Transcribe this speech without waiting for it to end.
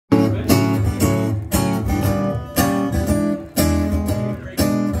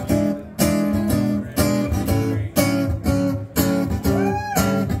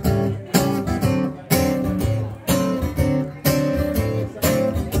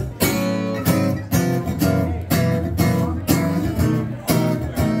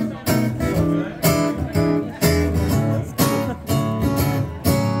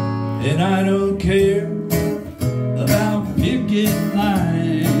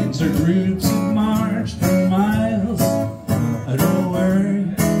routes have marched for miles. I don't worry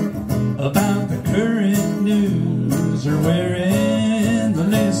about the current news or wearing the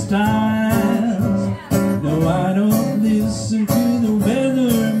latest styles. No, I don't listen to the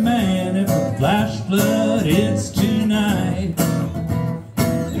weatherman if a flash flood hits tonight.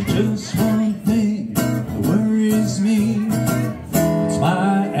 There's just one thing that worries me. It's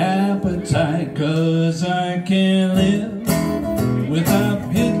my appetite, 'cause I can't live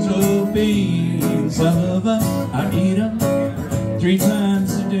without pinto beans. I love them, I eat them 3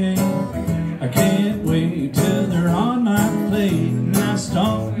 times a day. I can't wait till they're on my plate, and I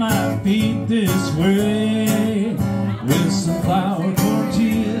stomp my feet this way with some flour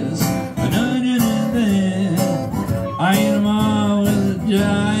tortillas, an onion, and then I eat them all with a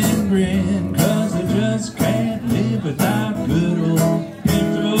giant grin.